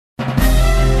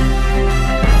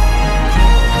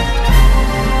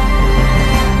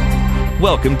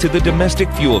Welcome to the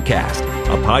Domestic Fuel Cast,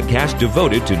 a podcast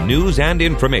devoted to news and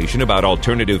information about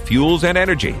alternative fuels and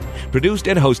energy, produced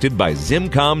and hosted by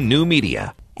Zimcom New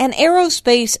Media. An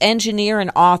aerospace engineer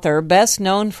and author best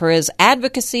known for his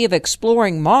advocacy of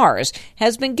exploring Mars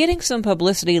has been getting some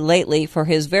publicity lately for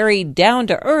his very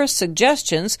down-to-earth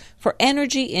suggestions for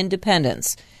energy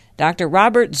independence. Dr.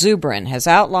 Robert Zubrin has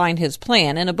outlined his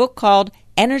plan in a book called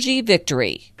Energy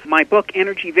Victory. My book,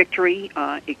 Energy Victory,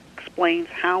 explains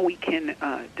how we can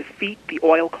defeat the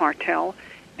oil cartel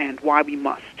and why we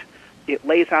must. It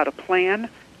lays out a plan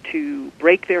to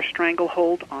break their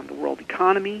stranglehold on the world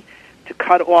economy, to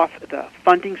cut off the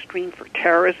funding stream for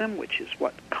terrorism, which is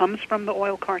what comes from the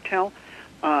oil cartel,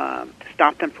 to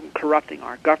stop them from corrupting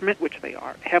our government, which they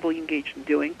are heavily engaged in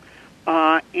doing,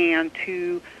 and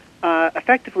to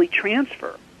effectively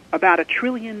transfer about $1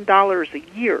 trillion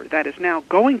a year that is now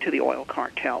going to the oil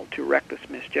cartel to wreak this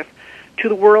mischief to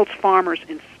the world's farmers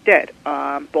instead,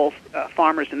 both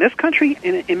farmers in this country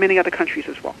and in many other countries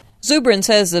as well. Zubrin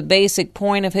says the basic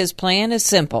point of his plan is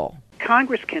simple.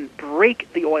 Congress can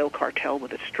break the oil cartel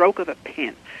with a stroke of a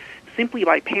pen simply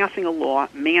by passing a law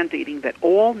mandating that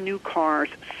all new cars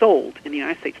sold in the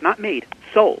United States, not made,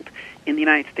 sold in the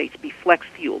United States, be flex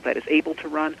fuel that is able to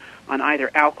run on either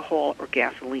alcohol or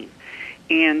gasoline.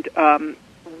 And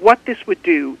what this would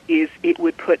do is it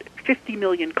would put 50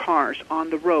 million cars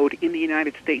on the road in the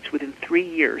United States within 3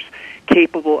 years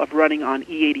capable of running on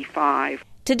E85.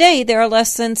 Today, there are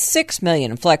less than 6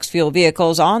 million flex fuel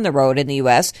vehicles on the road in the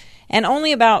U.S., and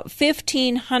only about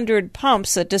 1,500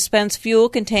 pumps that dispense fuel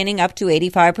containing up to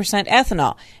 85%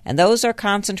 ethanol, and those are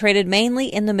concentrated mainly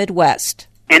in the Midwest.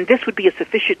 And this would be a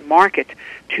sufficient market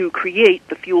to create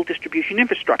the fuel distribution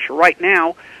infrastructure. Right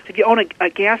now, if you own a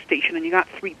gas station and you got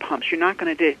 3 pumps, you're not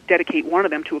going to dedicate one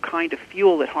of them to a kind of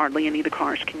fuel that hardly any of the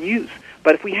cars can use.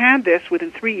 But if we had this,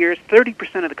 within 3 years,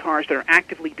 30% of the cars that are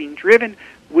actively being driven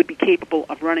would be capable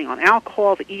of running on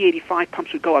alcohol. The E85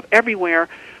 pumps would go up everywhere,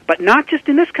 but not just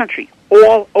in this country,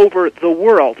 all over the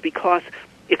world, because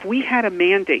if we had a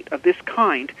mandate of this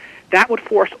kind, that would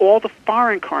force all the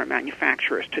foreign car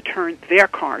manufacturers to turn their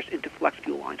cars into flex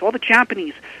fuel lines. All the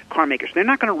Japanese car makers, they're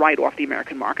not going to write off the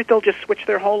American market. They'll just switch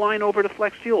their whole line over to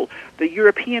flex fuel. The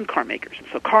European car makers,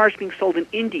 so cars being sold in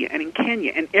India and in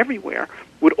Kenya and everywhere,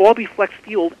 would all be flex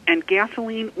fueled, and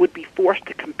gasoline would be forced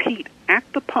to compete at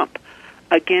the pump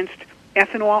against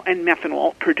ethanol and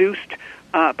methanol produced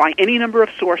by any number of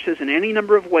sources in any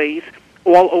number of ways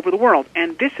all over the world.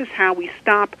 And this is how we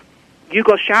stop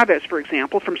Hugo Chavez, for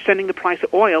example, from sending the price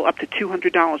of oil up to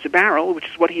 $200 a barrel, which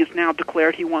is what he has now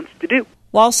declared he wants to do.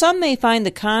 While some may find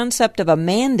the concept of a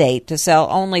mandate to sell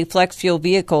only flex fuel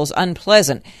vehicles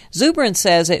unpleasant, Zubrin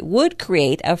says it would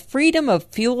create a freedom of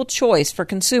fuel choice for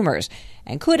consumers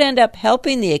and could end up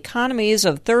helping the economies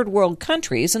of third world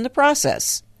countries in the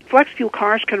process. Flex fuel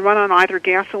cars can run on either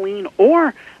gasoline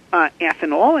or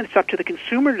ethanol, and it's up to the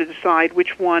consumer to decide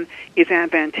which one is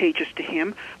advantageous to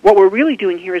him. What we're really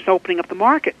doing here is opening up the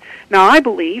market. Now, I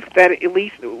believe that at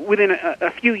least within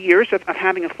a few years of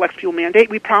having a flex fuel mandate,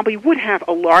 we probably would have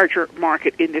a larger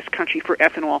market in this country for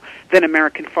ethanol than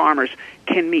American farmers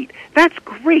can meet. That's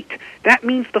great. That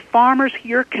means the farmers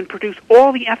here can produce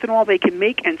all the ethanol they can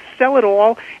make and sell it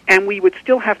all, and we would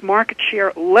still have market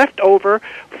share left over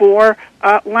for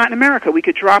Latin America. We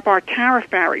could drop our tariff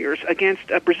barriers against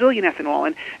Brazilian ethanol,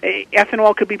 and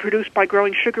ethanol could be produced by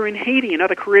growing sugar in Haiti and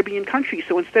other Caribbean countries.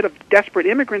 So instead of desperate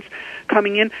immigrants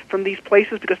coming in from these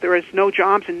places because there is no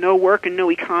jobs and no work and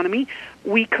no economy,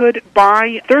 we could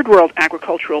buy third world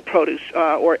agricultural produce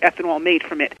or ethanol made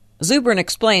from it. Zubrin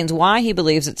explains why he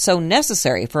believes it's so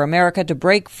necessary for America to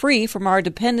break free from our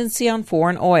dependency on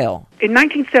foreign oil. In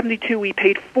 1972, we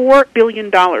paid $4 billion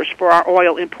for our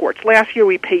oil imports. Last year,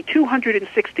 we paid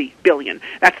 $260 billion.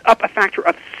 That's up a factor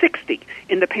of 60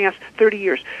 in the past 30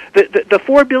 years. The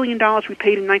 $4 billion we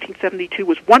paid in 1972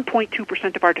 was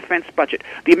 1.2% of our defense budget.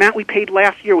 The amount we paid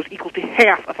last year was equal to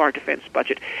half of our defense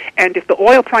budget. And if the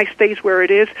oil price stays where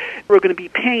it is, we're going to be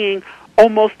paying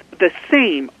almost the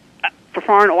same for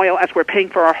foreign oil as we're paying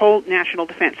for our whole national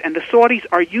defense. And the Saudis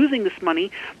are using this money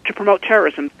to promote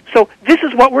terrorism. So this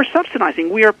is what we're subsidizing.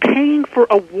 We are paying for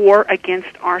a war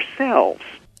against ourselves.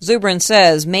 Zubrin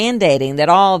says mandating that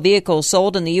all vehicles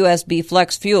sold in the U.S. be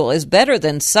flex fuel is better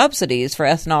than subsidies for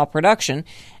ethanol production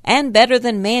and better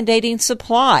than mandating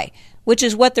supply, which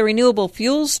is what the Renewable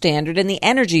Fuels Standard in the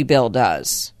Energy Bill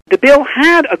does. The bill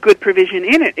had a good provision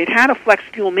in it. It had a flex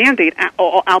fuel mandate,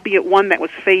 albeit one that was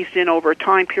phased in over a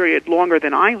time period longer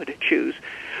than I would choose.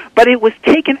 But it was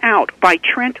taken out by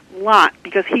Trent Lott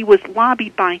because he was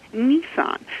lobbied by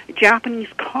Nissan, a Japanese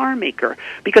car maker,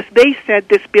 because they said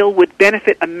this bill would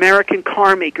benefit American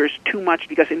car makers too much,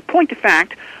 because in point of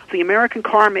fact, the American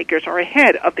car makers are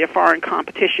ahead of their foreign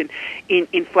competition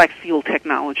in flex fuel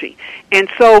technology. And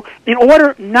so in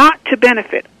order not to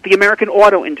benefit the American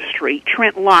auto industry,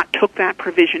 Trent Lott took that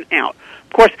provision out.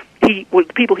 Of course, the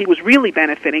people he was really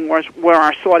benefiting were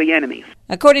our Saudi enemies.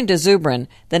 According to Zubrin,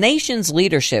 the nation's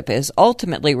leadership is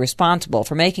ultimately responsible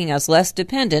for making us less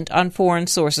dependent on foreign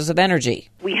sources of energy.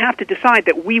 We have to decide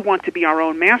that we want to be our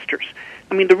own masters.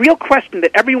 I mean, the real question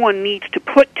that everyone needs to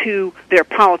put to their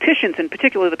politicians, in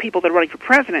particular the people that are running for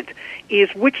president,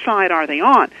 is which side are they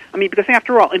on? I mean, because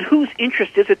after all, in whose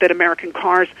interest is it that American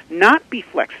cars not be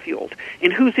flex-fueled?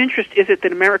 In whose interest is it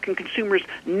that American consumers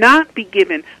not be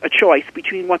given a choice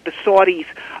between what the Saudis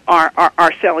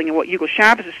are selling and what Hugo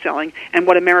Chavez is selling and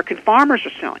what American farmers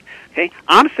are selling? Okay,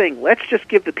 I'm saying let's just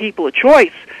give the people a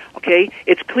choice. Okay,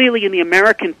 it's clearly in the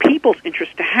American people's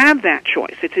interest to have that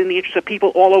choice. It's in the interest of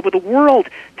people all over the world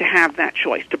to have that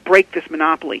choice, to break this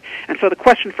monopoly. And so the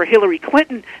question for Hillary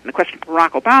Clinton and the question for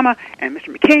Barack Obama and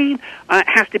Mr. McCain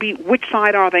has to be, which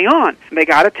side are they on? And they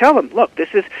got to tell them, look, this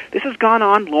has gone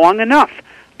on long enough.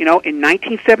 You know, in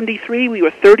 1973, we were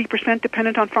 30%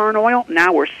 dependent on foreign oil.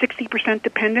 Now we're 60%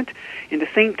 dependent. In the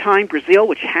same time, Brazil,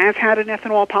 which has had an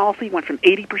ethanol policy, went from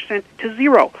 80% to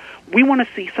zero. We want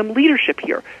to see some leadership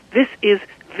here. This is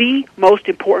the most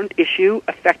important issue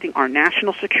affecting our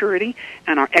national security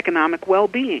and our economic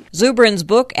well-being. Zubrin's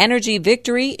book, Energy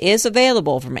Victory, is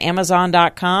available from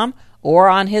Amazon.com or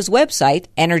on his website,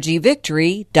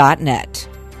 energyvictory.net.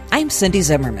 I'm Cindy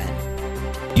Zimmerman.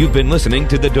 You've been listening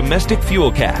to the Domestic Fuel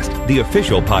Cast, the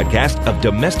official podcast of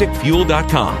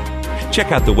DomesticFuel.com.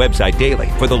 Check out the website daily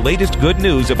for the latest good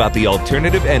news about the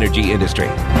alternative energy industry.